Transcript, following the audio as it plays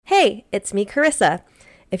Hey, it's me, Carissa.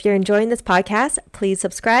 If you're enjoying this podcast, please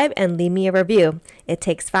subscribe and leave me a review. It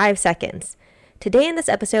takes 5 seconds. Today in this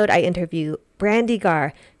episode, I interview Brandy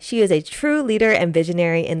Gar. She is a true leader and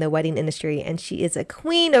visionary in the wedding industry, and she is a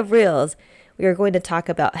queen of reels. We are going to talk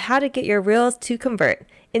about how to get your reels to convert.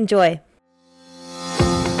 Enjoy.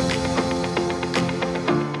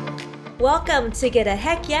 Welcome to Get a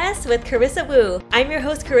Heck Yes with Carissa Wu. I'm your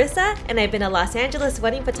host, Carissa, and I've been a Los Angeles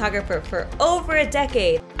wedding photographer for over a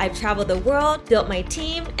decade. I've traveled the world, built my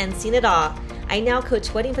team, and seen it all. I now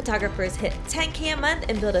coach wedding photographers hit $10K a month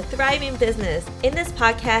and build a thriving business. In this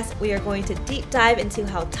podcast, we are going to deep dive into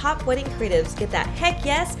how top wedding creatives get that heck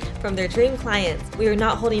yes from their dream clients. We are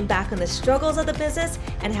not holding back on the struggles of the business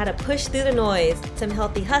and how to push through the noise. Some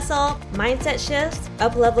healthy hustle, mindset shifts,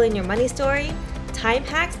 up-leveling your money story, time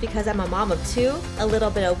hacks because I'm a mom of 2, a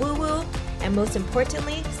little bit of woo-woo, and most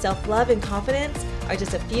importantly, self-love and confidence are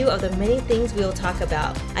just a few of the many things we will talk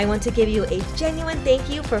about. I want to give you a genuine thank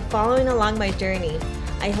you for following along my journey.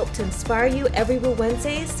 I hope to inspire you every Woo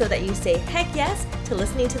Wednesdays so that you say heck yes to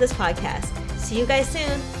listening to this podcast. See you guys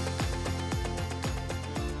soon.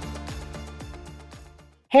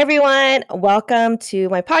 Hey everyone, welcome to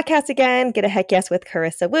my podcast again, Get a Heck Yes with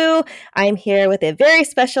Carissa Wu. I'm here with a very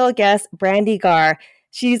special guest, Brandy Gar.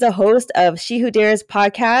 She's a host of She Who Dares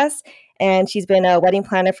podcast, and she's been a wedding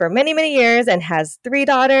planner for many, many years and has 3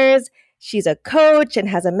 daughters. She's a coach and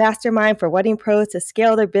has a mastermind for wedding pros to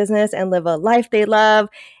scale their business and live a life they love.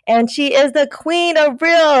 And she is the queen of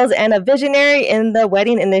reels and a visionary in the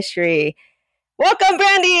wedding industry. Welcome,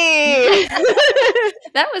 Brandy!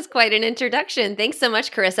 That was quite an introduction. Thanks so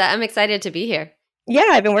much, Carissa. I'm excited to be here. Yeah,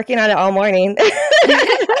 I've been working on it all morning.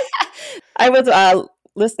 I was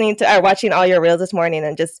watching all your reels this morning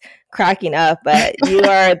and just cracking up, but you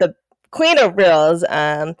are the queen of reels.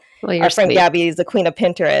 Our friend sweet. Gabby is the queen of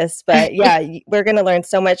Pinterest, but yeah, we're going to learn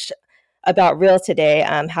so much about reels today,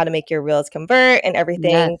 how to make your reels convert and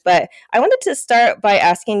everything. Yes. But I wanted to start by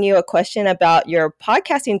asking you a question about your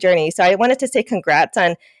podcasting journey. So I wanted to say congrats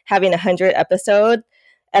on having 100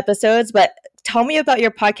 episodes, but tell me about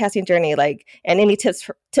your podcasting journey, and any tips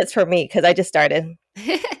for me, because I just started.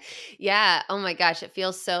 Yeah. Oh my gosh. It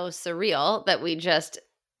feels so surreal that we just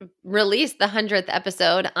released the 100th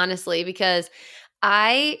episode, honestly, because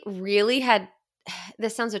I really had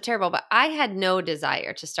this sounds so terrible, but I had no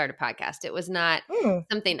desire to start a podcast. It was not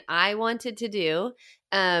something I wanted to do.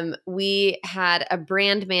 We had a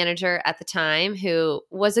brand manager at the time who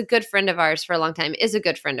was a good friend of ours for a long time, is a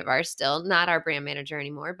good friend of ours still, not our brand manager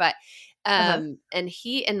anymore. But and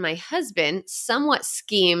he and my husband somewhat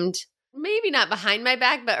schemed, maybe not behind my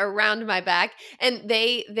back, but around my back. And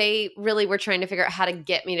they really were trying to figure out how to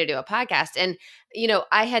get me to do a podcast. And,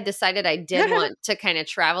 I had decided I did want to kind of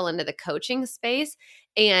travel into the coaching space.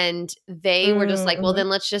 And they were just like, well, then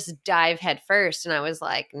let's just dive head first. And I was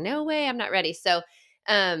like, no way, I'm not ready. So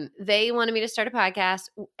they wanted me to start a podcast.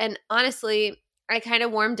 And honestly, I kind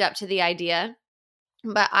of warmed up to the idea.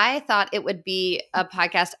 But I thought it would be a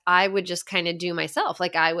podcast I would just kind of do myself.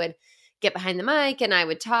 Like I would get behind the mic and I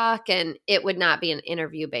would talk, and it would not be an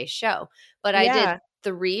interview-based show. But I did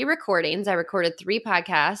 3 recordings. I recorded 3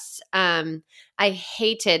 podcasts. I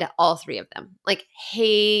hated all 3 of them,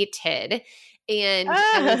 hated. And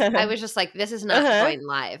I was just like, this is not going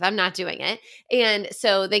live. I'm not doing it. And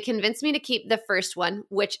so they convinced me to keep the first one,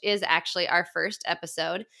 which is actually our first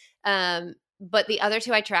episode. But the other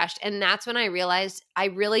 2 I trashed. And that's when I realized I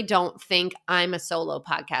really don't think I'm a solo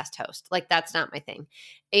podcast host. That's not my thing.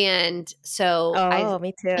 And so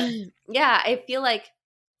me too. Yeah, I feel like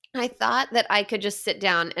I thought that I could just sit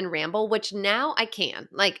down and ramble, which now I can.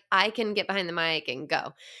 I can get behind the mic and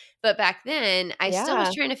go. But back then, I still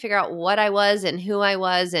was trying to figure out what I was and who I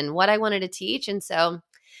was and what I wanted to teach. And so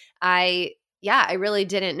I really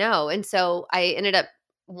didn't know. And so I ended up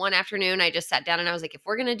one afternoon, I just sat down and I was like, if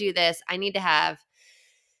we're going to do this, I need to have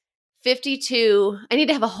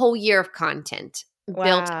a whole year of content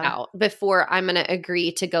built out before I'm going to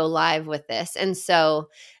agree to go live with this. And so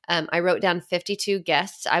I wrote down 52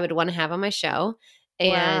 guests I would want to have on my show.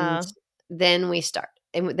 And then we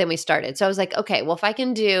started. So I was like, okay, well, if I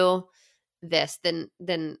can do this, then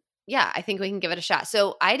yeah, I think we can give it a shot.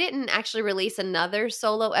 So I didn't actually release another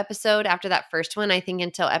solo episode after that first one, I think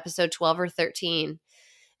until episode 12 or 13.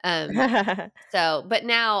 But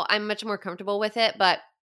now I'm much more comfortable with it. But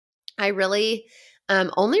I really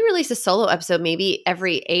only release a solo episode maybe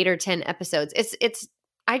every 8 or 10 episodes.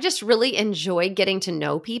 I just really enjoy getting to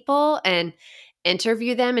know people and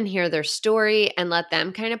interview them and hear their story and let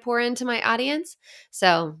them kind of pour into my audience.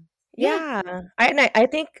 So yeah. I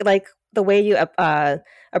think the way you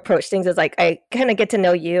approach things is like I kind of get to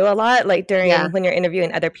know you a lot, like Yeah. during when you're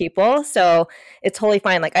interviewing other people. So it's totally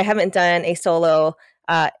fine. Like I haven't done a solo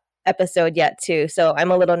episode yet too, so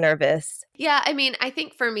I'm a little nervous. Yeah, I mean, I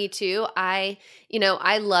think for me too, I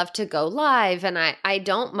love to go live and I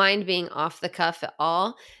don't mind being off the cuff at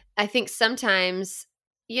all. I think sometimes,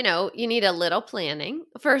 you need a little planning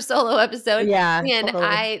for a solo episode. Yeah, And totally.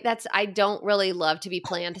 I don't really love to be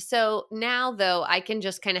planned. So now though, I can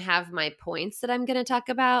just kind of have my points that I'm going to talk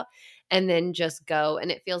about and then just go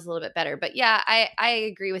and it feels a little bit better. But yeah, I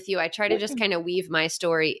agree with you. I try to just kind of weave my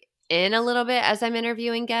story in a little bit as I'm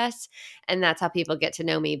interviewing guests, and that's how people get to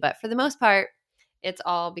know me. But for the most part, it's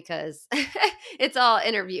all because it's all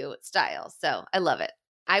interview style. So I love it.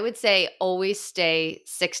 I would say always stay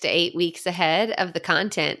 6 to 8 weeks ahead of the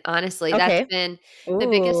content. Honestly, that's Okay. been the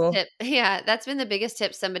biggest Ooh. tip. Yeah, that's been the biggest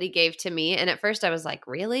tip somebody gave to me. And at first I was like,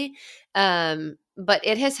 really? But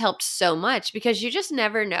it has helped so much because you just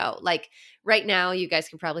never know. Like right now, you guys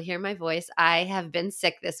can probably hear my voice. I have been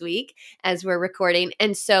sick this week as we're recording.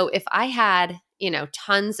 And so if I had,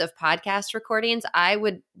 tons of podcast recordings, I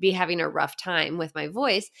would be having a rough time with my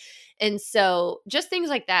voice. And so just things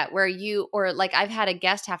like that where or like I've had a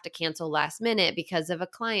guest have to cancel last minute because of a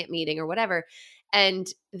client meeting or whatever. And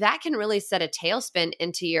that can really set a tailspin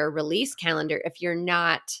into your release calendar if you're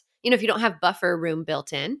not, if you don't have buffer room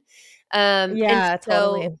built in. And Yeah, so,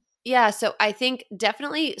 totally. yeah, so I think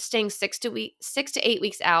definitely staying 6 to 8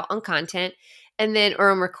 weeks out on content and then or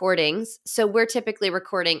on recordings. So we're typically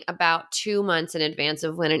recording about 2 months in advance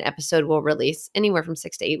of when an episode will release, anywhere from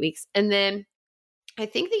 6 to 8 weeks. And then I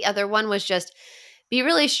think the other one was just be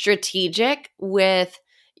really strategic with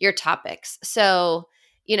your topics. So,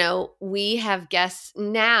 we have guests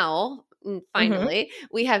now, Mhm. finally,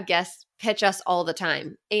 we have guests pitch us all the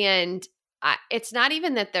time. And it's not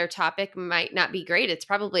even that their topic might not be great. It's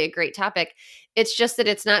probably a great topic. It's just that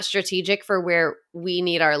it's not strategic for where we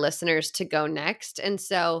need our listeners to go next. And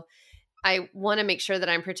so I want to make sure that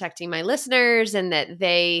I'm protecting my listeners and that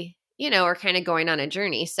they, are kind of going on a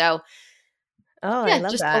journey. So, Oh, I yeah,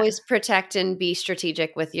 love just that. always protect and be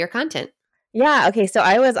strategic with your content. Yeah, okay, so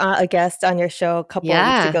I was a guest on your show a couple of weeks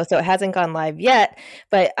Yeah. ago, so it hasn't gone live yet,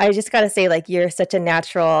 but I just gotta say, like, you're such a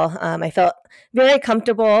natural. I felt very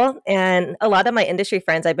comfortable, and a lot of my industry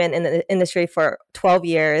friends, I've been in the industry for 12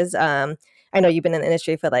 years. I know you've been in the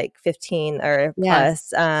industry for like 15 or Yeah.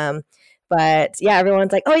 plus. But yeah,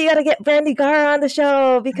 everyone's like, "Oh, you gotta get Brandy Gar on the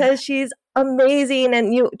show because she's amazing,"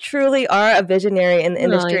 and you truly are a visionary in the Oh,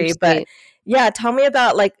 you're industry. But sweet. yeah, tell me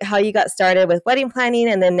about like how you got started with wedding planning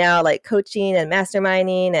and then now like coaching and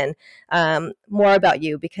masterminding and more about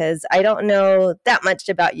you because I don't know that much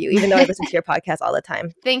about you, even though I listen to your podcast all the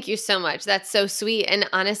time. Thank you so much. That's so sweet. And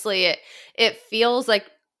honestly, it feels like,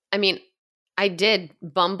 I mean, I did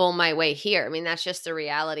bumble my way here. I mean, that's just the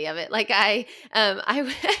reality of it. Like I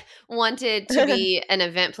wanted to be an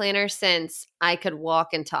event planner since I could walk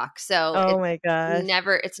and talk. So Oh my gosh.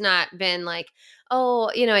 it's not been like,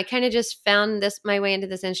 oh, I kind of just found my way into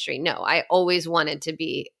this industry. No, I always wanted to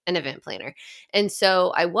be an event planner. And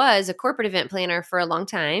so I was a corporate event planner for a long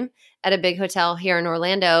time at a big hotel here in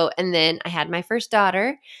Orlando. And then I had my first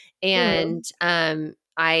daughter Hmm. and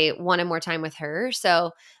I wanted more time with her.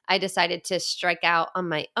 So I decided to strike out on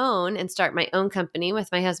my own and start my own company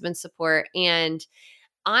with my husband's support. And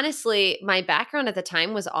honestly, my background at the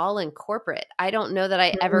time was all in corporate. I don't know that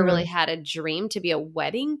I ever really had a dream to be a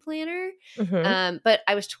wedding planner. Mm-hmm. But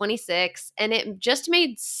I was 26 and it just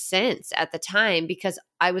made sense at the time because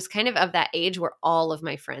I was kind of that age where all of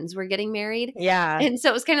my friends were getting married. Yeah, And so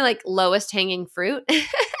it was kind of like lowest hanging fruit.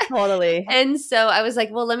 totally. And so I was like,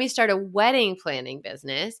 well, let me start a wedding planning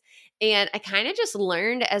business. And I kind of just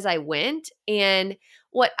learned as I went. And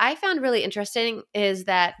what I found really interesting is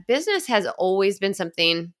that business has always been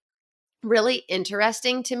something really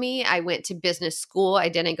interesting to me. I went to business school. I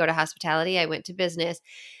didn't go to hospitality. I went to business.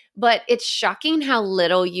 But it's shocking how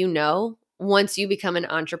little you know once you become an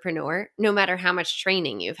entrepreneur, no matter how much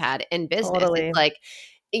training you've had in business. It's Totally. like,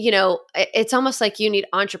 it's almost like you need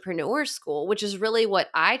entrepreneur school, which is really what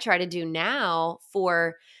I try to do now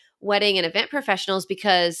for wedding and event professionals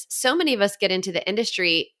because so many of us get into the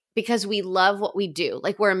industry because we love what we do.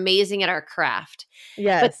 Like we're amazing at our craft. But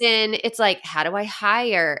Yes. then it's like, how do I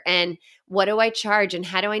hire? And what do I charge? And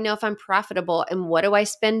how do I know if I'm profitable? And what do I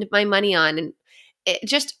spend my money on?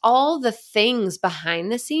 just all the things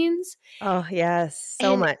behind the scenes. Oh, yes,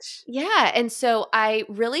 so And much. yeah, and so I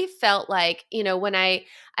really felt like, when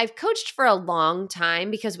I've coached for a long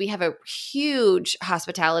time because we have a huge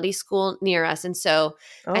hospitality school near us, and so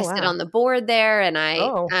I Oh, sit wow. on the board there, and I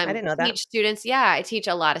Oh, I didn't know that. teach students. Yeah, I teach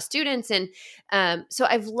a lot of students, and so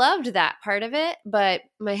I've loved that part of it. But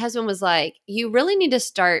my husband was like, "You really need to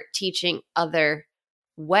start teaching other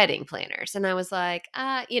wedding planners," and I was like,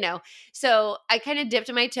 So I kind of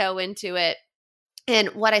dipped my toe into it. And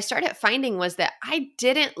what I started finding was that I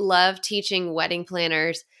didn't love teaching wedding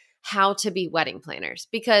planners how to be wedding planners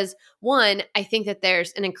because, one, I think that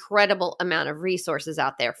there's an incredible amount of resources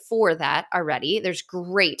out there for that already. There's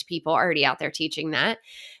great people already out there teaching that.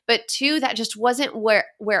 But two, that just wasn't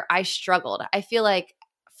where I struggled. I feel like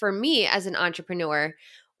for me as an entrepreneur,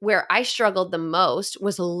 where I struggled the most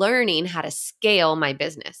was learning how to scale my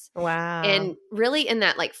business. Wow. And really in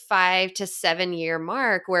that like 5 to 7 year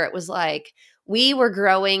mark where it was like we were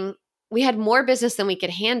growing, we had more business than we could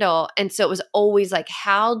handle. And so it was always like,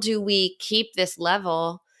 how do we keep this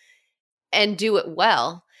level and do it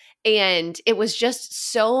well? And it was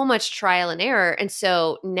just so much trial and error. And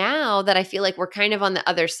so now that I feel like we're kind of on the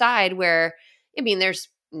other side where, I mean, there's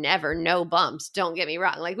never no bumps, don't get me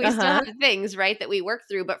wrong. Like we still Uh-huh. have things, right, that we work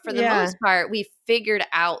through. But for the Yeah. most part, we figured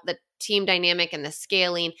out the team dynamic and the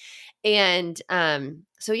scaling. And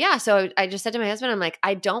so I just said to my husband, I'm like,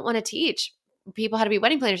 I don't want to teach people how to be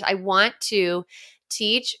wedding planners. I want to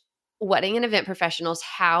teach wedding and event professionals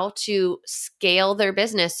how to scale their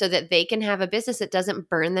business so that they can have a business that doesn't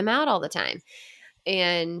burn them out all the time.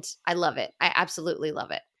 And I love it. I absolutely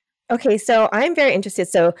love it. Okay, so I'm very interested.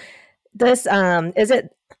 So this is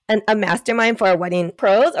it a mastermind for wedding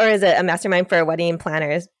pros or is it a mastermind for wedding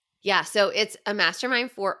planners? Yeah, so it's a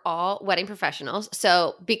mastermind for all wedding professionals.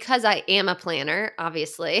 So because I am a planner,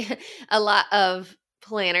 obviously, a lot of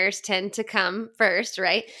planners tend to come first,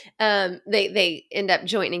 right? They end up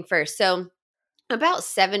joining first. So about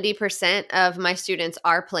 70% of my students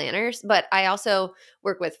are planners, but I also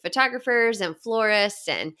work with photographers and florists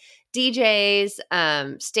and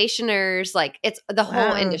DJs, stationers, like it's the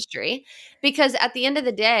whole Wow. industry. Because at the end of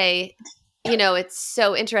the day, it's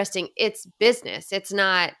so interesting. It's business. It's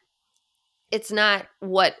not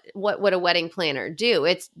what would a wedding planner do.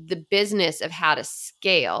 It's the business of how to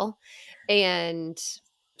scale. And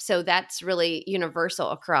so that's really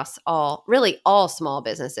universal across all small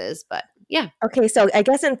businesses. But yeah. Okay, so I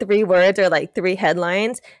guess in 3 words or like 3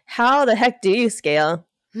 headlines, how the heck do you scale?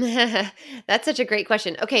 That's such a great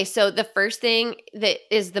question. Okay, so the first thing that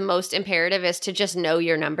is the most imperative is to just know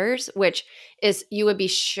your numbers, which is you would be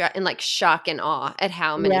in like shock and awe at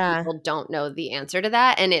how many Yeah. people don't know the answer to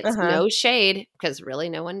that, and it's Uh-huh. no shade because really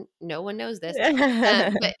no one knows this.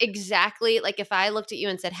 But exactly, like if I looked at you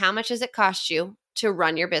and said, "How much does it cost you to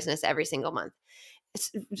run your business every single month?" It's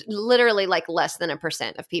literally like less than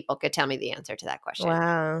 1% of people could tell me the answer to that question.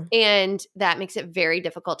 Wow. And that makes it very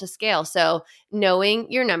difficult to scale. So, knowing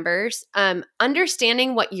your numbers,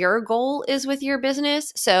 understanding what your goal is with your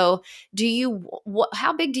business. So,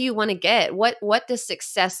 how big do you want to get? What does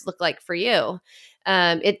success look like for you?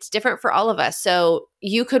 It's different for all of us. So,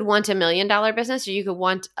 you could want $1 million business, or you could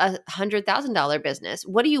want $100,000 business.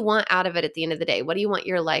 What do you want out of it at the end of the day? What do you want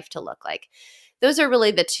your life to look like? Those are really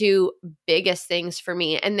the two biggest things for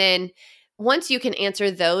me. And then once you can answer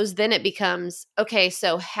those, then it becomes, okay,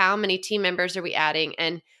 so how many team members are we adding?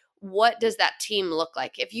 And what does that team look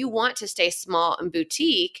like? If you want to stay small and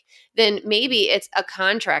boutique, then maybe it's a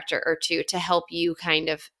contractor or two to help you kind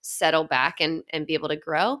of settle back and be able to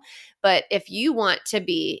grow. But if you want to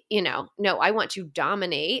be, no, I want to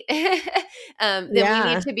dominate, then we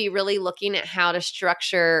Yeah. need to be really looking at how to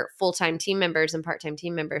structure full-time team members and part-time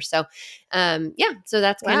team members. So, so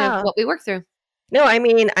that's kind of Wow. what we work through. No, I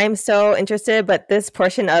mean, I'm so interested, but this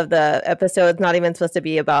portion of the episode is not even supposed to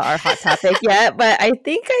be about our hot topic yet. But I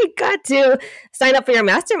think I got to sign up for your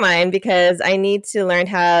mastermind because I need to learn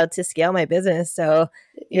how to scale my business. So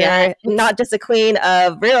Yeah. you're not just the queen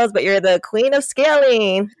of reels, but you're the queen of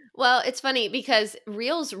scaling. Well, it's funny because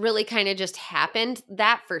Reels really kind of just happened.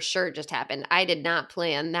 That for sure just happened. I did not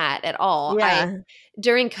plan that at all. Yeah.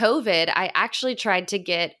 During COVID, I actually tried to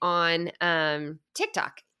get on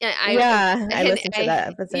TikTok. Yeah. I listened to that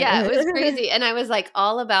episode. Yeah, it was crazy. And I was like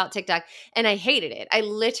all about TikTok and I hated it. I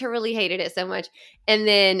literally hated it so much. And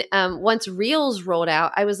then once Reels rolled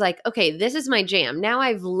out, I was like, okay, this is my jam. Now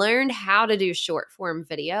I've learned how to do short form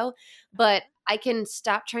video, but I can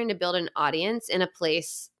stop trying to build an audience in a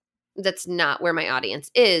place that's not where my audience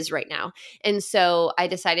is right now. And so I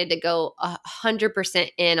decided to go 100%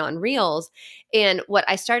 in on Reels. And what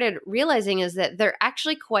I started realizing is that they're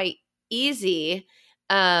actually quite easy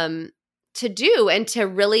to do and to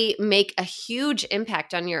really make a huge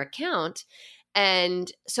impact on your account.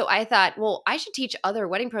 And so I thought, well, I should teach other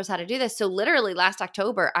wedding pros how to do this. So literally last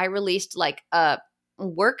October, I released like a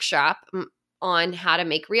workshop on how to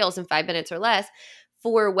make reels in 5 minutes or less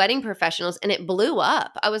for wedding professionals, and it blew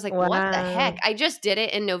up. I was like, what the heck? Wow. I just did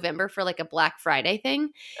it in November for like a Black Friday thing.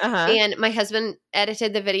 Uh-huh. And my husband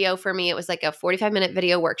edited the video for me. It was like a 45-minute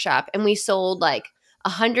video workshop, and we sold like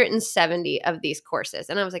 170 of these courses.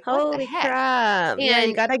 And I was like, what the Holy heck? crap. Yeah, you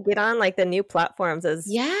And gotta get on like the new platforms as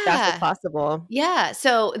fast as yeah. possible. Yeah.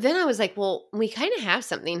 So then I was like, well, we kind of have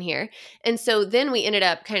something here. And so then we ended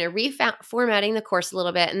up kind of reformatting the course a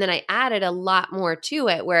little bit. And then I added a lot more to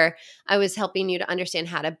it where I was helping you to understand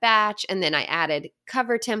how to batch. And then I added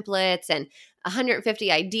cover templates and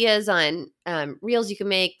 150 ideas on reels you can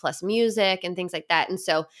make, plus music and things like that. And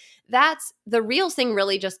so that's the reels thing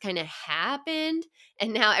really just kind of happened.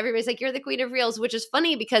 And now everybody's like, you're the queen of reels, which is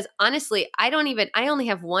funny because honestly, I only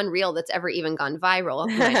have one reel that's ever even gone viral.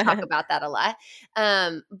 And I talk about that a lot.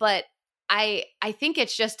 But I think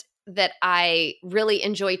it's just that I really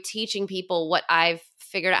enjoy teaching people what I've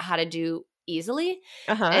figured out how to do easily.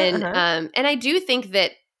 Uh-huh, And uh-huh. and I do think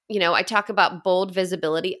that, you know, I talk about bold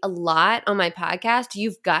visibility a lot on my podcast.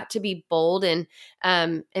 You've got to be bold and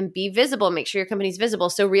be visible. Make sure your company's visible.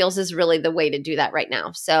 So Reels is really the way to do that right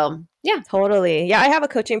now. So yeah. Totally. Yeah, I have a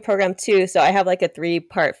coaching program too. So I have like a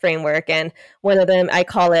 3-part framework, and one of them I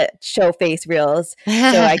call it show face reels. So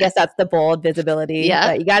I guess that's the bold visibility, Yep.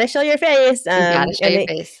 but you got to show your face. You gotta show your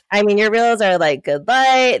face. I mean, your reels are like good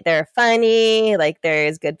light, they're funny, like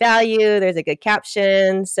there's good value, there's a good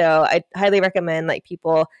caption. So I highly recommend like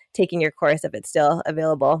people taking your course if it's still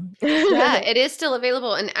available. Yeah, it is still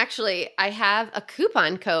available. And actually, I have a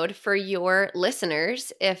coupon code for your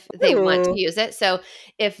listeners if they want to Ooh. use it. So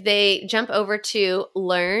if they jump over to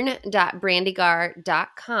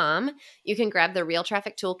learn.brandygar.com, you can grab the Real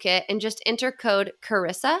Traffic Toolkit and just enter code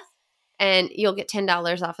Carissa and you'll get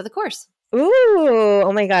 $10 off of the course. Ooh,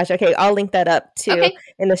 oh my gosh. Okay, I'll link that up too Okay.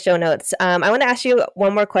 in the show notes. I want to ask you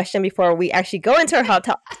one more question before we actually go into our hot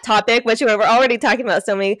topic, which we're already talking about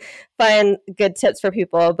so many fun, good tips for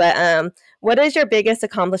people. But what is your biggest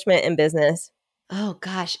accomplishment in business? Oh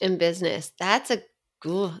gosh, in business. That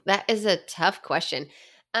is a tough question.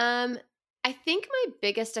 I think my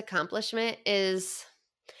biggest accomplishment is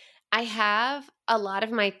I have a lot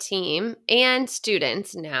of my team and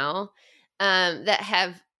students now that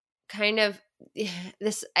have kind of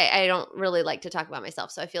this. I don't really like to talk about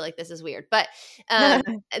myself, so I feel like this is weird. But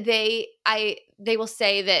they will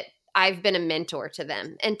say that I've been a mentor to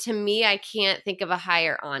them, and to me, I can't think of a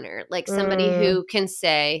higher honor like somebody Mm, who can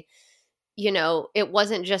say, you know, it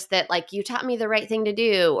wasn't just that like you taught me the right thing to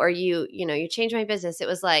do or you changed my business. It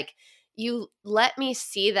was like you let me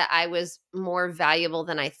see that I was more valuable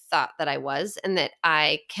than I thought that I was and that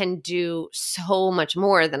I can do so much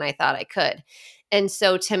more than I thought I could. And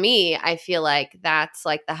so to me, I feel like that's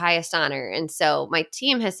like the highest honor. And so my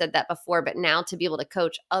team has said that before, but now to be able to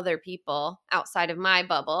coach other people outside of my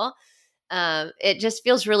bubble, it just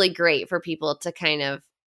feels really great for people to kind of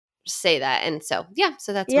say that. And so, yeah,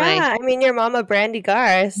 so that's my yeah, I mean, your mama Brandy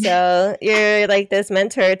Gar, so you're like this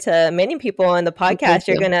mentor to many people on the thank podcast.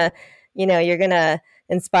 you. You're gonna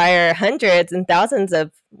inspire hundreds and thousands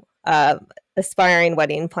of uh, aspiring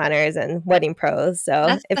wedding planners and wedding pros. So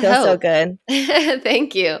That's it the feels so hope. good.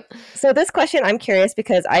 Thank you. So this question, I'm curious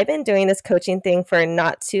because I've been doing this coaching thing for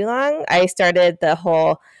not too long. I started the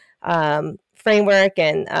whole framework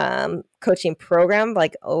and coaching program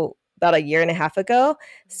like about a year and a half ago.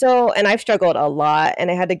 So, and I've struggled a lot,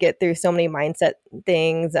 and I had to get through so many mindset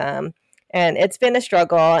things. And it's been a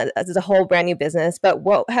struggle. It's a whole brand new business. But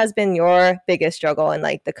what has been your biggest struggle in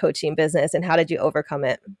like the coaching business, and how did you overcome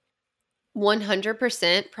it?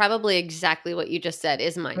 100%, probably exactly what you just said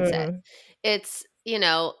is mindset. Mm. It's, you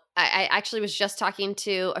know, I actually was just talking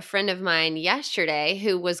to a friend of mine yesterday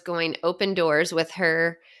who was going open doors with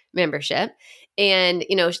her membership. And,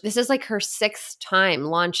 you know, this is like her 6th time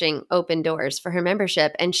launching open doors for her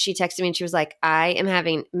membership. And she texted me and she was like, I am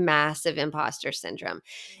having massive imposter syndrome.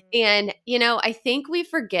 And, you know, I think we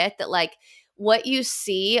forget that like what you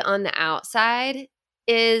see on the outside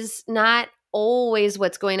is not always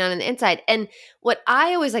what's going on the inside. And what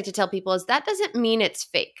I always like to tell people is that doesn't mean it's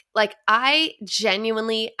fake. Like I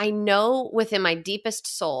know within my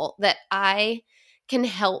deepest soul that I can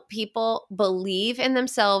help people believe in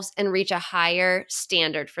themselves and reach a higher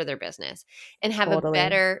standard for their business and have a Totally.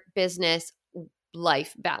 better business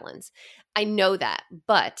life balance. I know that,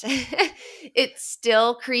 but it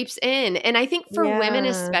still creeps in. And I think for women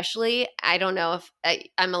especially, I don't know if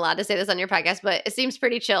I'm allowed to say this on your podcast, but it seems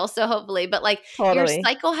pretty chill. So hopefully, but like your Totally.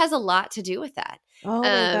 cycle has a lot to do with that. Oh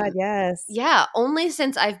my God, yes. Yeah. Only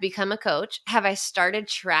since I've become a coach have I started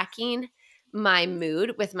tracking my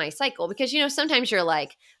mood with my cycle, because, sometimes you're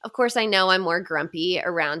like, of course, I know I'm more grumpy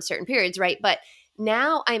around certain periods, right? But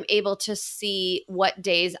now I'm able to see what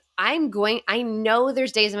days I know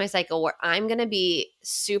there's days in my cycle where I'm going to be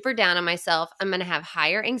super down on myself. I'm going to have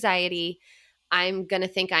higher anxiety. I'm going to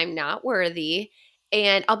think I'm not worthy.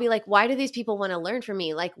 And I'll be like, why do these people want to learn from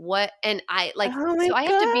me? Like what? And I like, Oh my so I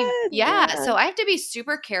have to be, God, yeah. So I have to be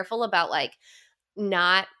super careful about like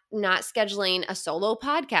not scheduling a solo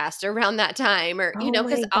podcast around that time, or, Oh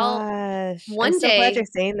because my gosh. one I'm so glad day, you're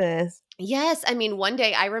saying this. yes. I mean, one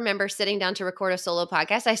day I remember sitting down to record a solo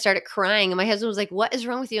podcast. I started crying and my husband was like, what is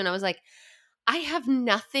wrong with you? And I was like, I have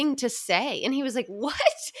nothing to say. And he was like, what?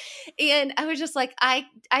 And I was just like, I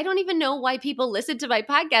don't even know why people listen to my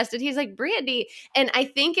podcast. And he's like, Brandy. And I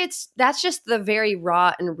think that's just the very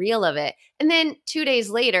raw and real of it. And then 2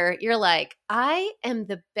 days later, you're like, I am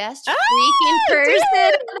the best freaking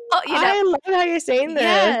person. I love how you're saying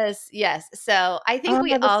this. Yes. So I think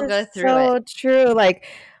we this all is go through so it. true. Like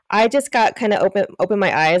I just got kind of open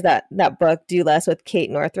my eyes that book Do Less with Kate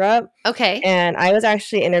Northrup. Okay. And I was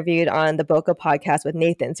actually interviewed on the Boca podcast with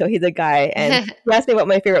Nathan. So he's a guy, and he asked me what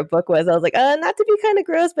my favorite book was. I was like, not to be kind of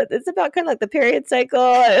gross, but it's about kind of like the period cycle.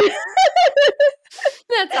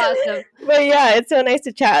 That's awesome. But yeah, it's so nice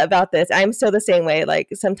to chat about this. I'm so the same way. Like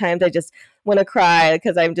sometimes I just want to cry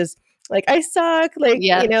because I'm just like, I suck. Like,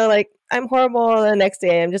 like I'm horrible. The next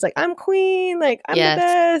day I'm just like, I'm queen. Like I'm the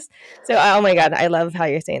best. So, oh my God, I love how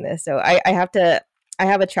you're saying this. So I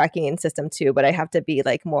have a tracking system too, but I have to be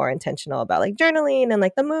like more intentional about like journaling and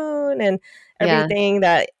like the moon and everything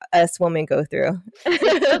that us women go through.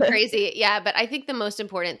 It's so crazy. Yeah. But I think the most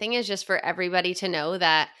important thing is just for everybody to know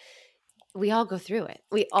that we all go through it.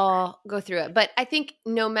 We all go through it. But I think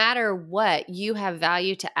no matter what, you have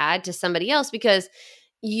value to add to somebody else, because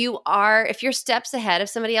if you're steps ahead of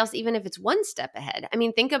somebody else, even if it's one step ahead. I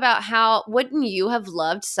mean, think about wouldn't you have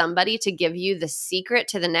loved somebody to give you the secret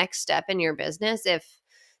to the next step in your business if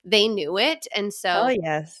they knew it? And so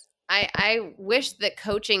yes, I wish that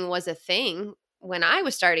coaching was a thing when I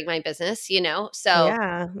was starting my business, so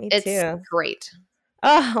yeah, me it's too. Great.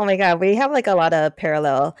 Oh my God. We have like a lot of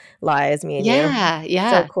parallel lives, me and you.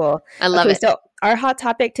 Yeah. So cool. I love it. So our hot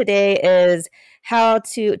topic today is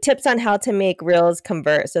tips on how to make reels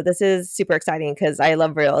convert. So this is super exciting because I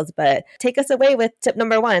love reels, but take us away with tip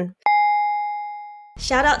number 1.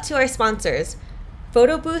 Shout out to our sponsors.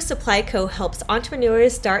 PhotoBooth Supply Co. helps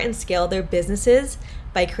entrepreneurs start and scale their businesses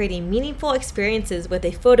by creating meaningful experiences with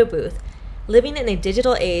a photo booth. Living in a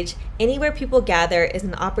digital age, anywhere people gather is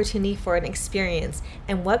an opportunity for an experience,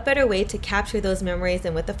 and what better way to capture those memories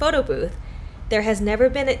than with a photo booth? There has never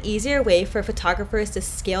been an easier way for photographers to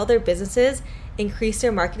scale their businesses, increase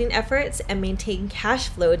their marketing efforts, and maintain cash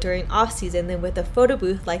flow during off-season than with a photo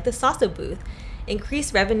booth like the Sasso booth.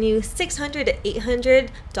 Increase revenue $600 to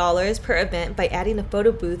 $800 per event by adding a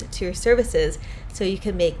photo booth to your services so you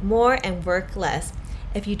can make more and work less.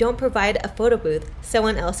 If you don't provide a photo booth,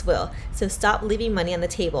 someone else will. So stop leaving money on the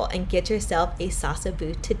table and get yourself a Sasso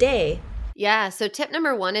booth today. Yeah. So tip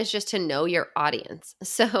number 1 is just to know your audience.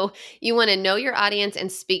 So you want to know your audience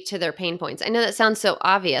and speak to their pain points. I know that sounds so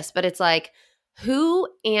obvious, but it's like, who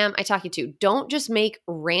am I talking to? Don't just make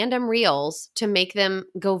random reels to make them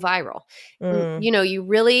go viral.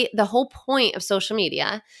 The whole point of social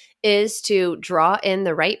media is to draw in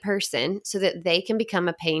the right person so that they can become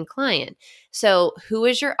a paying client. So who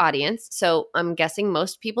is your audience? So I'm guessing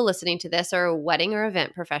most people listening to this are a wedding or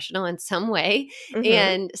event professional in some way. Mm-hmm.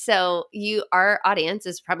 And so our audience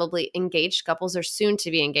is probably engaged couples or soon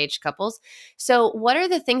to be engaged couples. So what are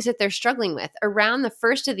the things that they're struggling with around the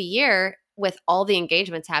first of the year with all the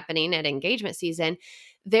engagements happening at engagement season?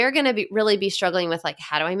 They're going to really be struggling with like,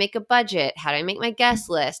 how do I make a budget? How do I make my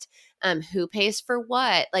guest list? Who pays for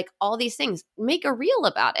what? Like all these things. Make a reel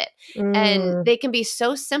about it. And they can be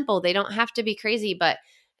so simple. They don't have to be crazy, but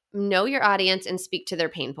know your audience and speak to their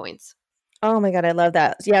pain points. Oh my God, I love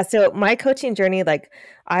that. Yeah. So my coaching journey, like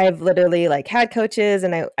I've literally like had coaches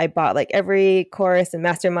and I bought like every course and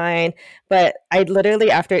mastermind, but I literally,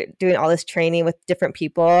 after doing all this training with different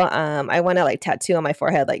people, I want to like tattoo on my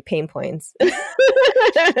forehead, like pain points.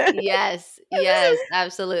 Yes,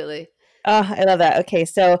 absolutely. Oh, I love that. Okay.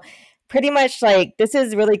 So pretty much like this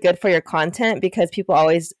is really good for your content because people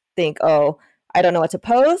always think, oh, I don't know what to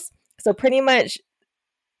post. So pretty much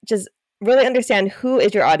just really understand who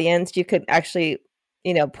is your audience. You could actually,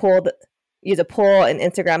 use a poll in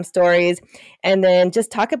Instagram stories, and then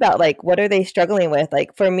just talk about like what are they struggling with.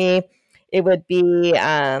 Like for me, it would be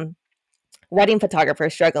wedding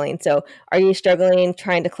photographers struggling. So are you struggling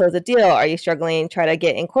trying to close a deal? Are you struggling trying to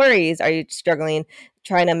get inquiries? Are you struggling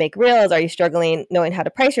trying to make reels? Are you struggling knowing how to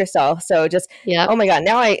price yourself? So just, oh my God,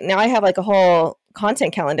 now I have like a whole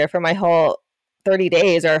content calendar for my whole 30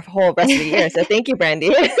 days or whole rest of the year. So thank you,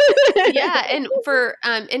 Brandy. Yeah. And for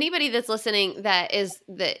anybody that's listening that is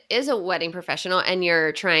a wedding professional and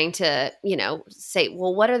you're trying to, say,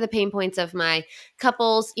 well, what are the pain points of my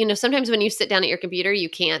couples? Sometimes when you sit down at your computer, you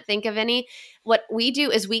can't think of any. What we do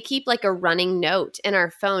is we keep like a running note in our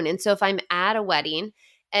phone. And so if I'm at a wedding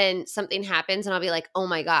and something happens and I'll be like, oh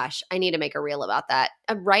my gosh, I need to make a reel about that.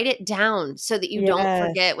 Write it down so that you don't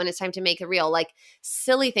forget when it's time to make a reel. Like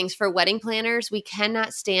silly things for wedding planners. We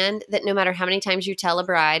cannot stand that no matter how many times you tell a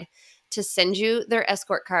bride to send you their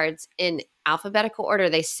escort cards in alphabetical order,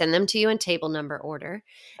 they send them to you in table number order.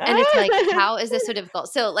 And it's like, how is this so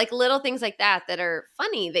difficult? So like little things like that are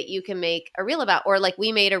funny that you can make a reel about. Or like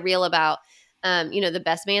we made a reel about the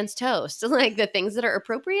best man's toast, like the things that are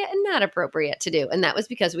appropriate and not appropriate to do. And that was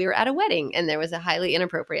because we were at a wedding and there was a highly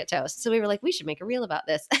inappropriate toast. So we were like, we should make a reel about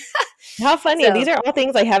this. How funny. So, these are all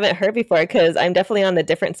things I haven't heard before because I'm definitely on the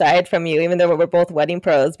different side from you, even though we're both wedding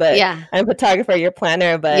pros. But yeah. I'm a photographer, you're a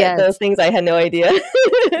planner, but those things I had no idea.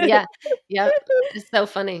 Yeah. Yep. It's so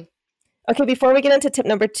funny. Okay, before we get into tip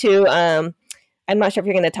number 2, I'm not sure if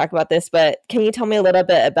you're going to talk about this, but can you tell me a little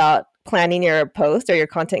bit about planning your post or your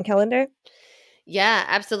content calendar? Yeah,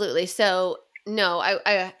 absolutely. So no,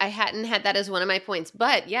 I hadn't had that as one of my points,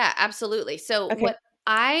 but yeah, absolutely. So what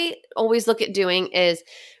I always look at doing is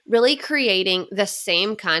really creating the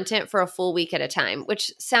same content for a full week at a time,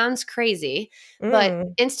 which sounds crazy,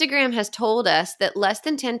 but Instagram has told us that less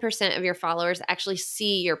than 10% of your followers actually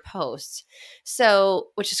see your posts. So,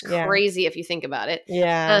 which is crazy if you think about it.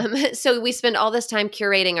 Yeah. So we spend all this time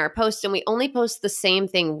curating our posts and we only post the same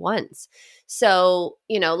thing once. So,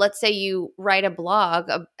 let's say you write a blog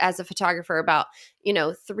as a photographer about,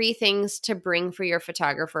 3 things to bring for your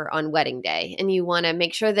photographer on wedding day. And you want to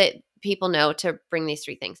make sure that people know to bring these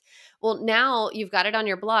 3 things. Well, now you've got it on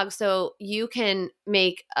your blog, so you can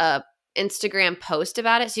make a Instagram post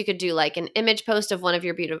about it. So you could do like an image post of one of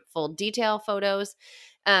your beautiful detail photos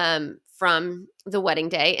from the wedding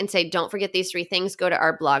day and say, don't forget these 3 things, go to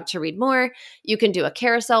our blog to read more. You can do a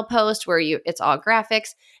carousel post where it's all graphics,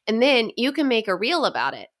 and then you can make a reel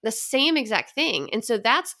about it, the same exact thing. And so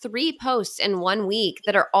that's 3 posts in 1 week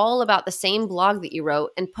that are all about the same blog that you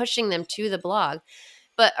wrote and pushing them to the blog.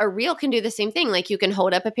 But a reel can do the same thing. Like you can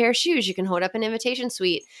hold up a pair of shoes, you can hold up an invitation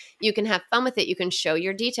suite, you can have fun with it, you can show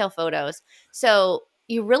your detail photos. So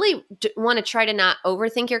you really want to try to not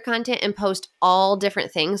overthink your content and post all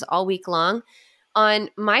different things all week long. On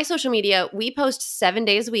my social media, we post 7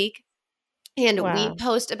 days a week, and we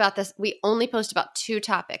post about this. We only post about 2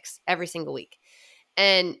 topics every single week.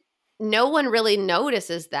 And no one really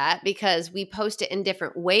notices that because we post it in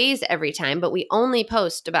different ways every time, but we only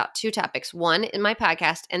post about 2 topics, one in my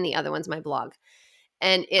podcast and the other one's my blog.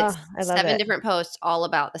 And it's 7 different posts all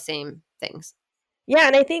about the same things. Yeah.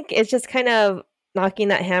 And I think it's just kind of knocking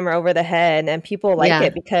that hammer over the head, and people like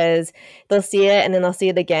it because they'll see it and then they'll see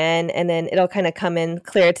it again, and then it'll kind of come in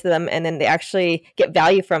clear to them, and then they actually get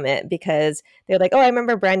value from it because they're like, oh, I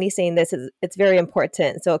remember Brandy saying this, it's very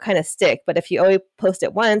important, so it'll kind of stick. But if you only post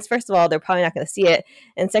it once, first of all, they're probably not going to see it,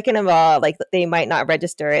 and second of all, like they might not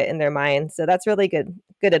register it in their mind. So that's really good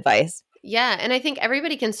advice. Yeah, and I think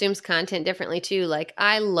everybody consumes content differently too. Like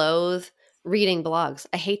I loathe reading blogs.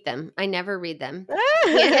 I hate them. I never read them.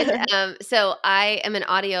 And, so I am an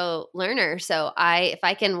audio learner. So if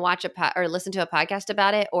I can watch or listen to a podcast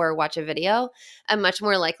about it or watch a video, I'm much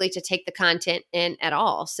more likely to take the content in at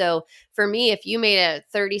all. So for me, if you made a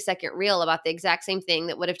 30-second reel about the exact same thing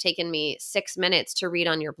that would have taken me 6 minutes to read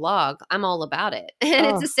on your blog, I'm all about it. And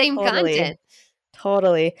it's the same content.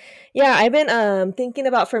 Totally. Yeah, I've been thinking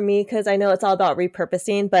about, for me, because I know it's all about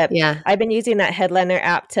repurposing, but I've been using that Headliner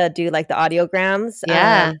app to do like the audiograms.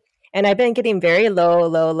 Yeah. And I've been getting very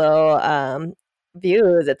low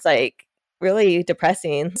views. It's like really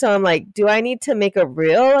depressing. So I'm like, do I need to make a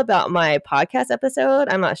reel about my podcast episode?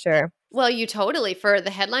 I'm not sure. Well, you totally. For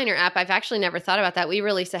the Headliner app, I've actually never thought about that. We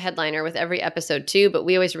release a Headliner with every episode too, but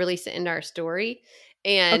we always release it into our story.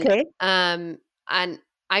 And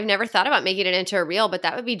I've never thought about making it into a reel, but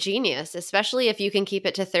that would be genius, especially if you can keep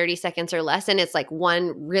it to 30 seconds or less. And it's like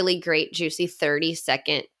one really great, juicy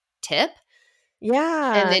 30-second tip. And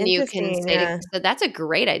Yeah, then you can interesting. say to, Yeah. so that's a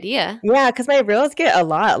great idea. Yeah, because my reels get a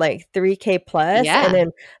lot, like 3K plus, and Yeah.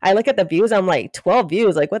 then I look at the views, I'm like 12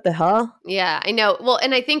 views, like what the hell? Yeah, I know. Well,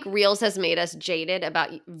 and I think Reels has made us jaded about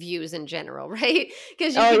views in general, right?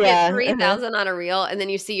 Because you Oh can get yeah. Uh-huh. 3,000 on a reel and then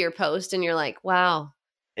you see your post and you're like, wow,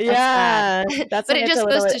 that's sad. Yeah, that's But when it it's a just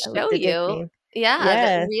goes little to show you, addicting. yeah, that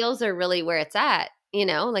Yes. Reels are really where it's at.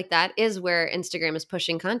 Like that is where Instagram is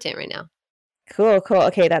pushing content right now. Cool, cool.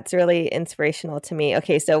 Okay, that's really inspirational to me.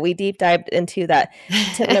 Okay, so we deep dived into that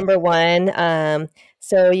tip number 1.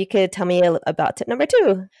 So you could tell me about tip number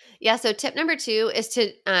 2. Yeah. So tip number 2 is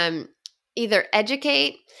to either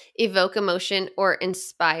educate, evoke emotion, or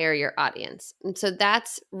inspire your audience. And so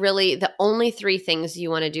that's really the only 3 things you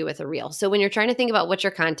want to do with a reel. So when you're trying to think about what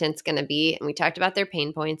your content's going to be, and we talked about their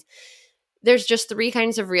pain points, there's just 3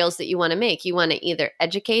 kinds of reels that you want to make. You want to either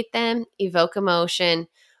educate them, evoke emotion,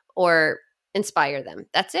 or inspire them.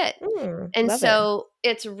 That's it. And Love it. so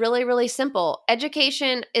it's really, really simple.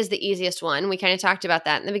 Education is the easiest one. We kind of talked about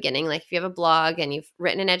that in the beginning. Like if you have a blog and you've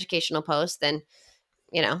written an educational post, then,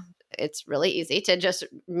 you know, it's really easy to just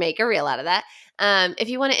make a reel out of that. If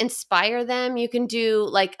you want to inspire them, you can do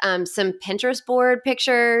like some Pinterest board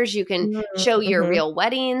pictures. You can show your Mhm. real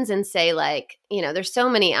weddings and say like, there's so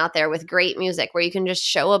many out there with great music where you can just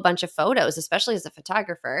show a bunch of photos, especially as a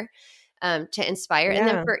photographer. To inspire. And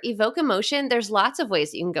then Yeah. for evoke emotion, there's lots of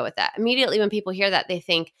ways that you can go with that. Immediately when people hear that, they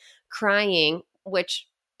think crying, which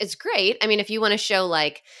is great. I mean, if you want to show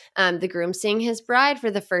like the groom seeing his bride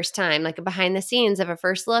for the first time, like a behind the scenes of a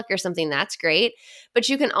first look or something, that's great. But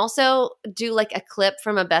you can also do like a clip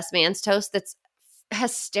from a best man's toast that's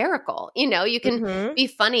hysterical. You can Mhm. be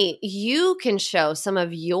funny. You can show some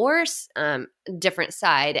of your different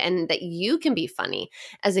side and that you can be funny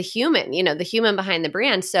as a human, the human behind the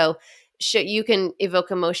brand. So you can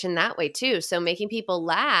evoke emotion that way too. So making people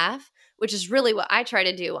laugh, which is really what I try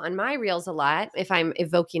to do on my reels a lot if I'm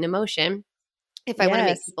evoking emotion, if I want to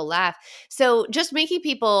make Yes. people laugh. So just making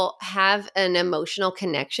people have an emotional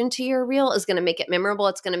connection to your reel is going to make it memorable.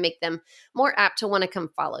 It's going to make them more apt to want to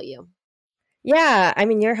come follow you. Yeah, I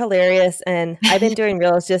mean, you're hilarious, and I've been doing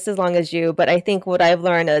reels just as long as you, but I think what I've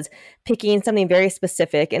learned is picking something very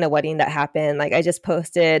specific in a wedding that happened. Like I just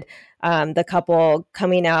posted the couple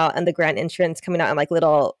coming out and the grand entrance coming out in like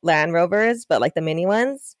little Land Rovers, but like the mini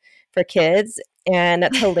ones for kids. And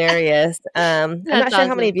that's hilarious. I'm That's not sure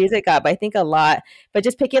how many awesome. views it got, but I think a lot. But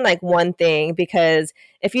just picking like one thing, because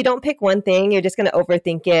if you don't pick one thing, you're just going to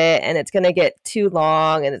overthink it and it's going to get too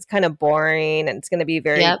long and it's kind of boring and it's going to be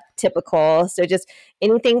very Yep. typical. So just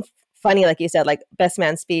anything funny, like you said, like best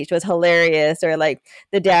man speech was hilarious, or like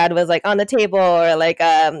the dad was like on the table, or like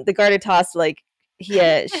the garter toss, like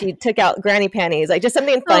she took out granny panties, like just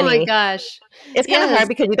something Oh my funny. gosh. It's kind of Yes. hard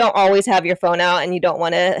because you don't always have your phone out and you don't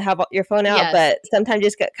want to have your phone out, Yes. but sometimes you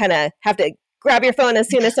just kind of have to grab your phone as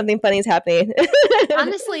soon as something funny is happening.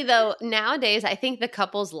 Honestly, though, nowadays, I think the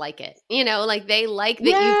couples like it. Like they like that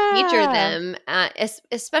you feature Yeah. them,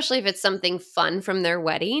 especially if it's something fun from their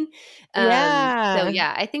wedding. So, Yeah.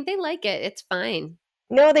 yeah, I think they like it. It's fine.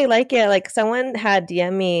 No, they like it. Like someone had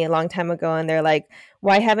DM me a long time ago and they're like,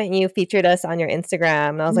 "Why haven't you featured us on your Instagram?"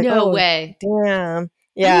 And I was like, No "Oh, way. damn."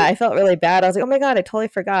 Yeah, I felt really bad. I was like, "Oh my God, I totally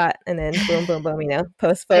forgot." And then boom, boom, boom,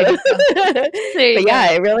 post There photo. you go. There you But go.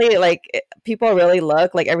 yeah, it really people really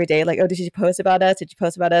look like every day, like, "Oh, did you post about us? Did you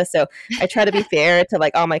post about us?" So I try to be fair to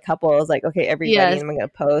like all my couples, like, okay, every wedding Yes, I'm gonna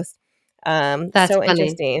post. that's So funny.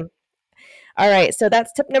 interesting. All right, so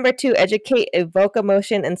that's tip number 2: educate, evoke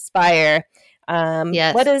emotion, inspire. What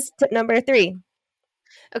Yes. is tip number 3?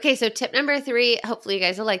 Okay, so tip number 3, hopefully you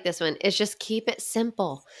guys will like this one, is just keep it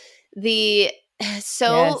simple. The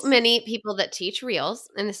so Yes. many people that teach reels,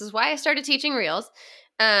 and this is why I started teaching reels.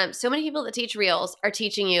 So many people that teach reels are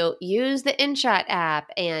teaching you use the InShot app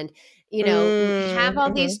and have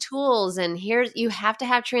all these Mhm. tools and you have to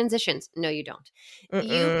have transitions. No, you don't.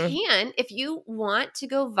 You Mm-mm. can if you want to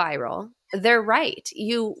go viral. They're right.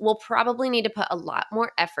 You will probably need to put a lot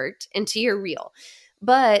more effort into your reel.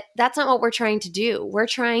 But that's not what we're trying to do. We're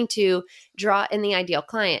trying to draw in the ideal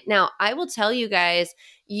client. Now, I will tell you guys,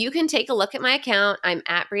 you can take a look at my account. I'm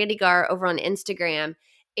at Brandy Gar over on Instagram.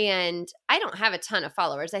 And I don't have a ton of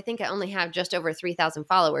followers. I think I only have just over 3,000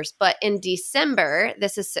 followers. But in December,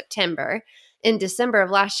 this is September, in December of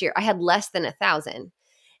last year, I had less than 1,000.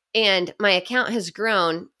 And my account has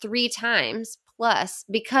grown 3 times plus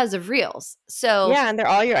because of reels. So Yeah, and they're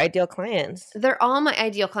all your ideal clients. they're all my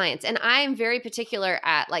ideal clients. And I'm very particular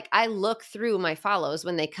at I look through my follows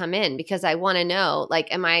when they come in because I want to know,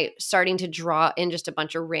 am I starting to draw in just a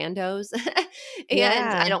bunch of randos? And I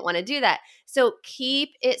Yeah. don't want to do that. So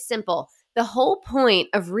keep it simple. the whole point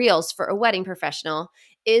of Reels for a wedding professional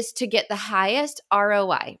is to get the highest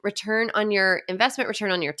ROI, return on your investment,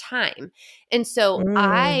 return on your time. And so Mm,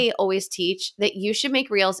 I always teach that you should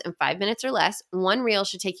make Reels in 5 minutes or less. One Reel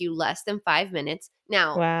should take you less than 5 minutes.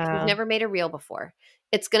 Now, if you've wow. never made a Reel before,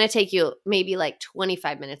 it's going to take you maybe like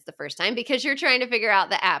 25 minutes the first time because you're trying to figure out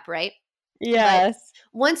the app, right? But Yes.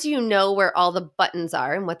 once you know where all the buttons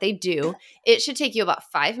are and what they do, it should take you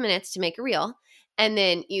about 5 minutes to make a reel. And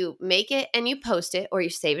then you make it and you post it or you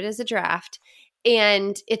save it as a draft.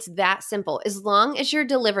 And it's that simple. As long as you're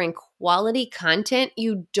delivering quality content,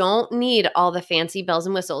 you don't need all the fancy bells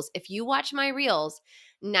and whistles. If you watch my reels,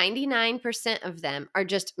 99% of them are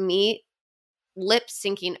just me lip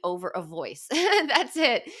syncing over a voice. That's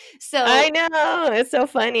it. I So know. It's so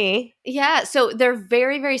funny. yeah, so they're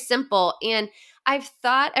very, very simple. And I've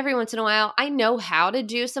thought every once in a while, I know how to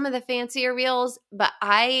do some of the fancier reels, but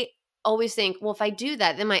I always think, well, if I do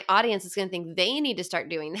that, then my audience is going to think they need to start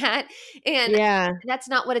doing that. And Yeah. that's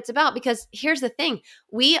not what it's about because here's the thing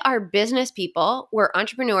we are business people, we're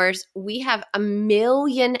entrepreneurs, we have a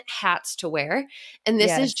million hats to wear, and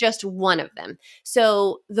this is Yes. just one of them.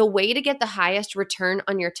 So, the way to get the highest return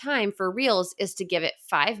on your time for reels is to give it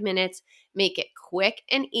 5 minutes, make it quick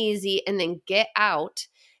and easy, and then get out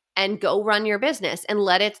and go run your business and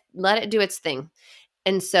let it do its thing.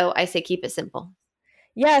 And so I say keep it simple.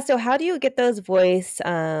 Yeah. So how do you get those voice,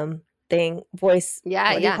 Yeah, what do you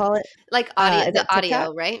yeah. call it? Like audio, Is the it TikTok?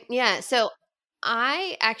 audio, right? Yeah. So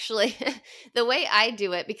I actually, the way I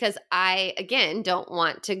do it, because I, again, don't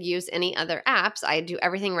want to use any other apps, I do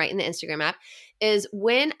everything right in the Instagram app, is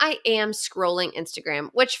when I am scrolling Instagram,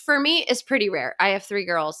 which for me is pretty rare. I have 3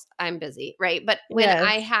 girls, I'm busy, right? But when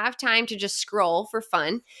I Yes. have time to just scroll for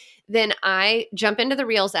fun, then I jump into the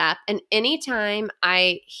Reels app. And anytime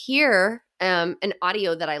I hear an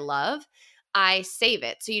audio that I love, I save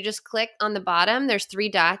it. So you just click on the bottom, there's 3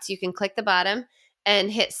 dots. You can click the bottom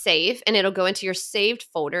and hit save, and it'll go into your saved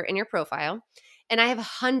folder in your profile. And I have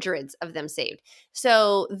hundreds of them saved.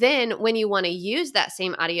 So then when you want to use that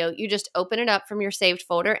same audio, you just open it up from your saved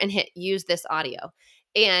folder and hit use this audio.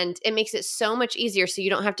 And it makes it so much easier. So you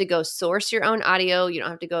don't have to go source your own audio. You don't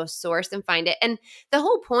have to go source and find it. And the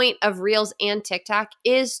whole point of Reels and TikTok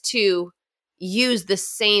is to use the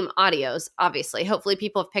same audios, obviously. Hopefully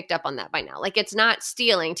people have picked up on that by now. Like it's not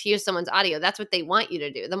stealing to use someone's audio. That's what they want you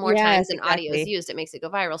to do. The more Yes, times an audio is exactly. used, it makes it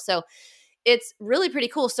go viral. So it's really pretty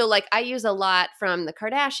cool. So like I use a lot from the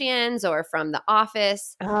Kardashians or from The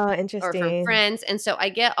Office Oh, or from interesting. Friends. And so I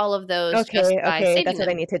get all of those just Okay, by okay, saving that's what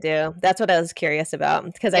I them. need to do. That's what I was curious about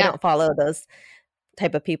because I Yeah. don't follow those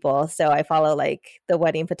type of people. So I follow like the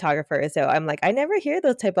wedding photographers. So I'm like, I never hear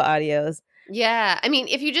those type of audios. Yeah. I mean,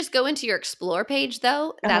 if you just go into your explore page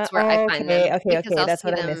though, Uh-huh. that's where I find Okay, them okay, because okay. I'll That's see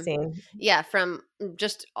what I'm them. missing. Yeah, from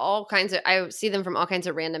just all kinds of I see them from all kinds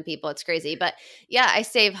of random people. It's crazy. But yeah, I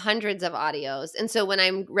save hundreds of audios. And so when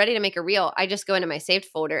I'm ready to make a reel, I just go into my saved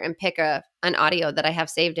folder and pick an audio that I have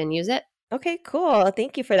saved and use it. Okay, cool.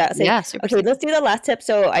 Thank you for that. So, Yeah, super okay, let's simple. do the last tip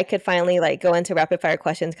so I could finally like go into rapid fire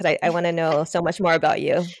questions because I want to know so much more about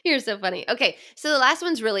you. You're so funny. Okay, so the last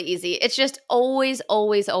one's really easy. It's just always,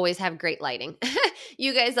 always, always have great lighting.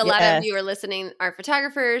 You guys, a lot of Yes. you are listening, are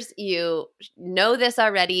photographers. You know this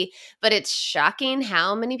already, but it's shocking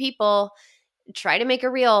how many people try to make a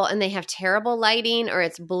reel and they have terrible lighting or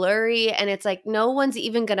it's blurry. And it's like, no one's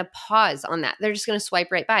even going to pause on that. They're just going to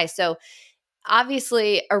swipe right by. So,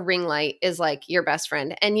 obviously, a ring light is like your best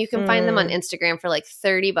friend, and you can find them on Mm. Instagram for like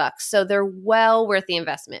 $30. So, they're well worth the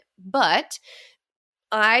investment. But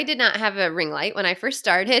I did not have a ring light when I first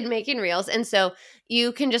started making reels. And so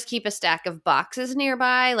you can just keep a stack of boxes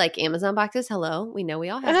nearby, like Amazon boxes. Hello, we know we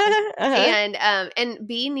all have them. Uh-huh. And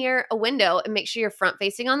be near a window and make sure you're front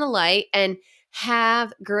facing on the light and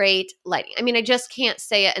have great lighting. I mean, I just can't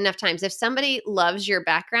say it enough times. If somebody loves your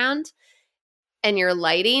background and your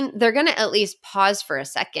lighting, they're going to at least pause for a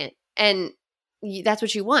second. And that's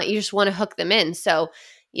what you want. You just want to hook them in. So,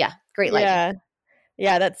 yeah, great lighting. Yeah.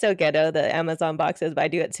 Yeah, that's so ghetto, the Amazon boxes, but I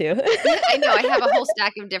do it too. I know. I have a whole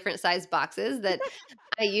stack of different size boxes that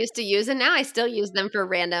I used to use, and now I still use them for Oh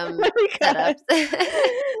random my gosh. setups.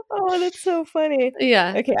 Oh, that's so funny.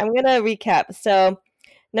 Yeah. Okay, I'm gonna recap. So,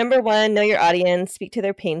 number one, know your audience, speak to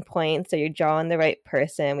their pain points, so you're drawing the right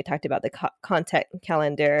person. We talked about the content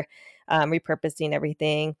calendar, repurposing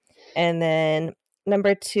everything. And then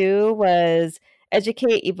number two was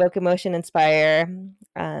educate, evoke emotion, inspire,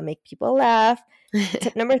 make people laugh.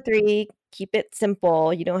 Tip number three, keep it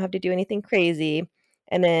simple. You don't have to do anything crazy.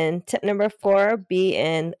 And then tip number four, be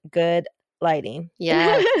in good lighting.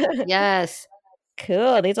 Yes. Yes.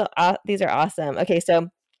 Cool. These are awesome. Okay, so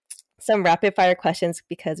some rapid fire questions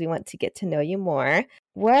because we want to get to know you more.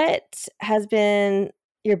 What has been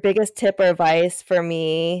your biggest tip or advice for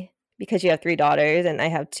me, because you have 3 daughters and I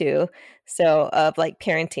have 2, so of like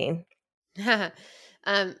parenting?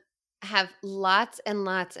 um, have lots and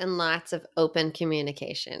lots and lots of open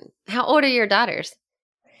communication. How old are your daughters?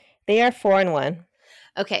 They are 4 and 1.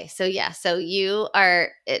 Okay, so yeah, so you are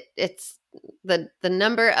it's the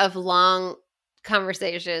number of long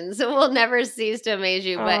conversations will never cease to amaze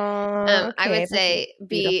you, but Oh, I okay, would that's say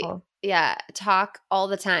beautiful. talk all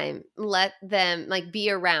the time. Let them like be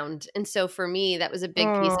around. And so for me, that was a big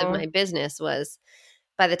piece of Oh, my business was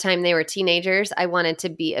by the time they were teenagers, I wanted to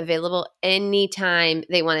be available anytime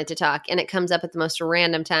they wanted to talk, and it comes up at the most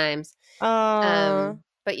random times. oh,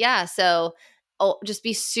 But yeah, so just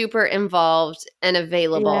be super involved and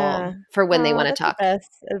available yeah. for when they Oh, want to that's the talk.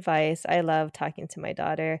 best advice. I love talking to my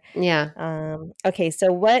daughter. Yeah. Okay,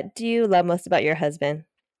 so what do you love most about your husband?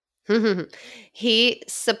 He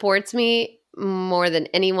supports me more than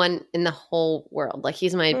anyone in the whole world. Like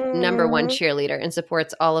he's my number one Mm. cheerleader and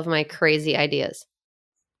supports all of my crazy ideas.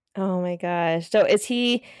 Oh my gosh. So is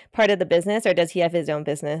he part of the business or does he have his own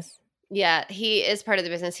business? Yeah, he is part of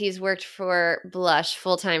the business. He's worked for Blush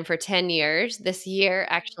full time for 10 years this year,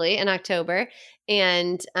 actually, in October.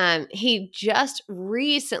 And he just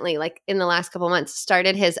recently, like in the last couple months,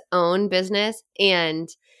 started his own business. And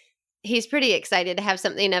he's pretty excited to have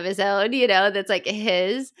something of his own, that's like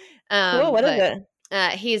his. Cool. What is But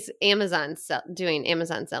it? he's doing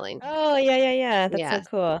Amazon selling. Oh, yeah, yeah, yeah. That's so Yeah.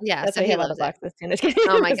 cool. Yeah. That's So why he he have all the loves it. boxes too. No, just kidding.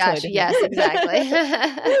 Oh my That's totally gosh. different. Yes,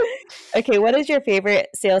 exactly. Okay, what is your favorite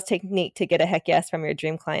sales technique to get a heck yes from your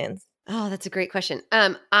dream clients? Oh, that's a great question.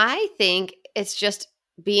 I think it's just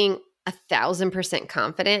being 1,000%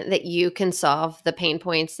 confident that you can solve the pain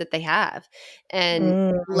points that they have and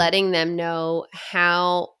Mm. letting them know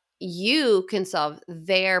how you can solve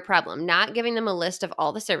their problem, not giving them a list of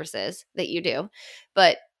all the services that you do,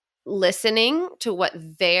 but listening to what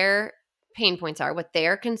their pain points are, what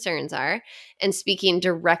their concerns are, and speaking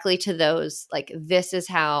directly to those. Like, this is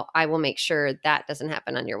how I will make sure that doesn't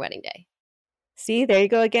happen on your wedding day. See, there you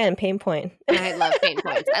go again, pain point. I love pain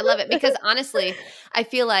points. I love it because honestly, I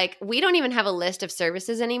feel like we don't even have a list of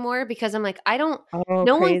services anymore because I'm like, Oh,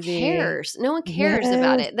 no one crazy. cares. No one cares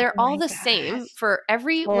about Yes. it. They're Oh all my the same gosh. for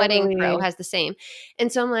every wedding pro Totally. has the same.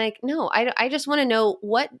 And so I'm like, no, I just want to know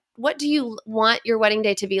what do you want your wedding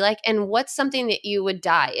day to be like? And what's something that you would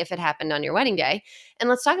die if it happened on your wedding day? And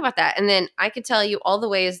let's talk about that. And then I could tell you all the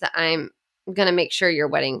ways that I'm going to make sure your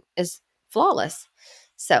wedding is flawless.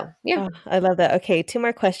 So yeah. Oh, I love that. Okay, 2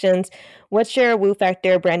 more questions. What's your woo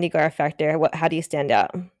factor, Brandy Gar factor? How do you stand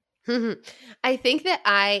out? I think that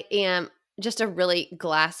I am just a really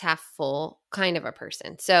glass half full kind of a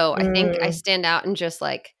person. So I think I Mm, stand out and just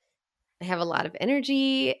like I have a lot of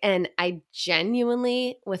energy and I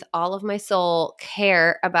genuinely, with all of my soul,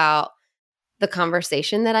 care about the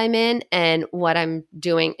conversation that I'm in and what I'm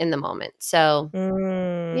doing in the moment. So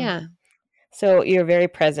mm. yeah. So you're very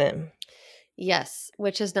present. Yes,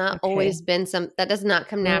 which has not Okay. always been that does not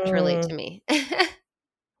come naturally Mm. to me.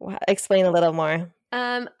 Explain a little more.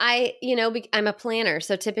 I'm a planner.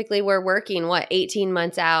 So typically we're working 18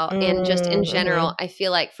 months out. And just in Mm, general, mhm. I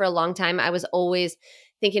feel like for a long time, I was always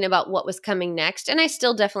thinking about what was coming next. And I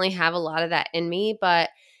still definitely have a lot of that in me. But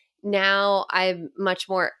now I'm much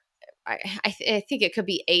more, I think it could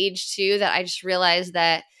be age too, that I just realized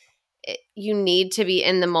that you need to be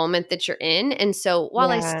in the moment that you're in. And so while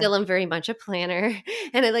I Yeah. still am very much a planner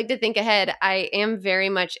and I like to think ahead, I am very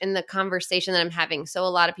much in the conversation that I'm having. So a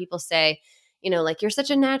lot of people say, like, you're such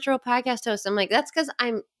a natural podcast host. I'm like, that's because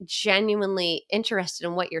I'm genuinely interested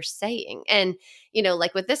in what you're saying. And,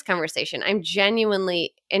 like with this conversation, I'm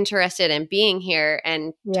genuinely interested in being here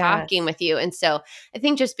and talking Yes. with you. And so I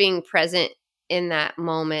think just being present in that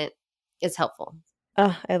moment is helpful.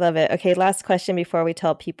 Oh, I love it. Okay, last question before we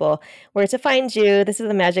tell people where to find you. This is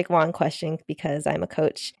a magic wand question because I'm a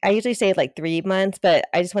coach. I usually say like 3 months, but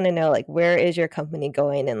I just want to know like where is your company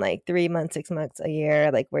going in like 3 months, 6 months, a year?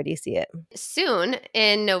 Like where do you see it? Soon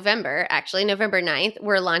in November, actually, November 9th,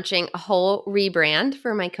 we're launching a whole rebrand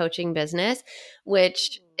for my coaching business,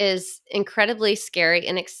 which is incredibly scary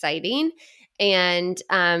and exciting. And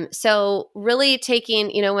so, really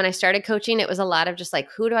taking, when I started coaching, it was a lot of just like,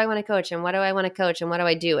 who do I want to coach and what do I want to coach and what do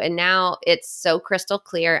I do? And now it's so crystal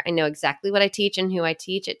clear. I know exactly what I teach and who I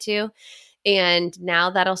teach it to. And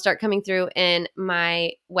now that'll start coming through in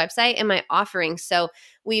my website and my offerings. So,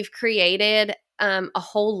 we've created a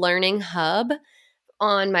whole learning hub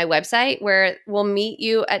on my website where we'll meet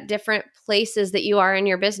you at different places that you are in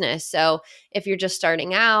your business. So if you're just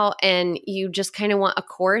starting out and you just kind of want a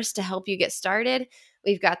course to help you get started,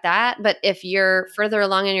 we've got that. But if you're further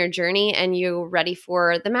along in your journey and you're ready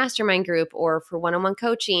for the mastermind group or for one-on-one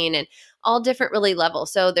coaching and all different really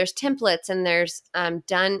levels. So there's templates and there's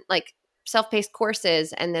done like self-paced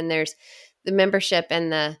courses, and then there's the membership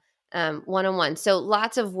and the one-on-one. So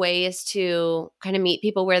lots of ways to kind of meet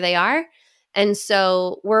people where they are. And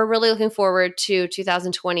so we're really looking forward to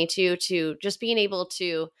 2022 to just being able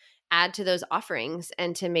to add to those offerings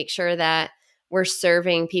and to make sure that we're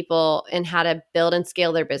serving people in how to build and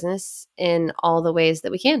scale their business in all the ways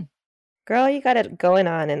that we can. Girl, you got it going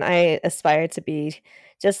on, and I aspire to be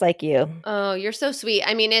just like you. Oh, you're so sweet.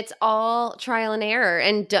 I mean, it's all trial and error.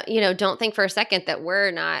 And, don't think for a second that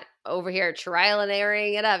we're not over here trial and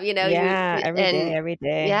erroring it up, Yeah, every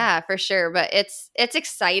day. Yeah, for sure. But it's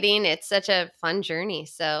exciting. It's such a fun journey.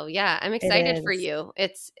 So yeah, I'm excited for you.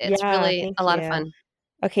 It's really a lot of fun.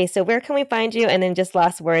 Okay, so where can we find you? And then just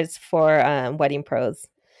last words for Wedding Pros.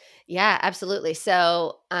 Yeah, absolutely.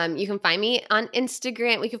 So you can find me on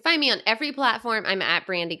Instagram. We can find me on every platform. I'm at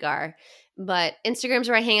Brandi Gar. But Instagram's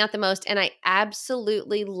where I hang out the most, and I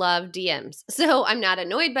absolutely love DMs. So I'm not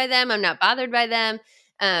annoyed by them. I'm not bothered by them.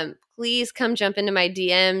 Please come jump into my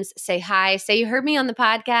DMs, say hi, say you heard me on the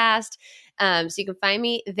podcast. So you can find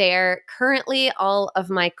me there. Currently, all of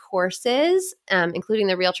my courses, including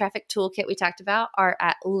the Real Traffic Toolkit we talked about, are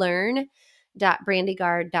at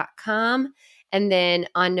learn.brandigar.com. And then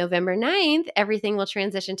on November 9th, everything will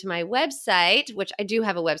transition to my website, which I do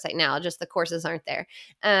have a website now, just the courses aren't there.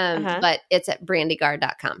 But it's at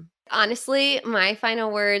brandigar.com. Honestly, my final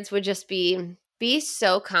words would just be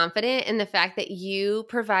so confident in the fact that you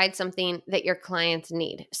provide something that your clients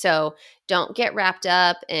need. So don't get wrapped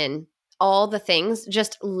up in all the things.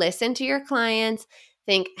 Just listen to your clients.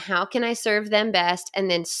 Think, how can I serve them best? And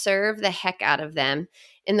then serve the heck out of them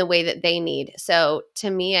in the way that they need. So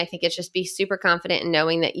to me, I think it's just be super confident in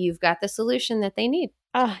knowing that you've got the solution that they need.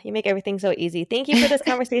 Oh, you make everything so easy. Thank you for this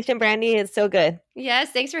conversation, Brandi. It's so good.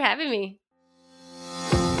 Yes, thanks for having me.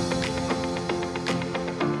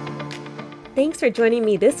 Thanks for joining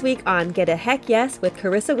me this week on Get a Heck Yes with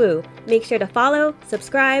Carissa Wu. Make sure to follow,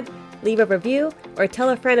 subscribe, leave a review, or tell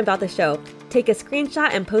a friend about the show. Take a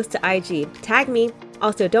screenshot and post to IG. Tag me.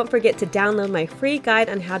 Also, don't forget to download my free guide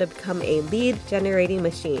on how to become a lead generating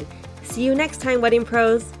machine. See you next time, Wedding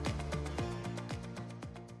Pros.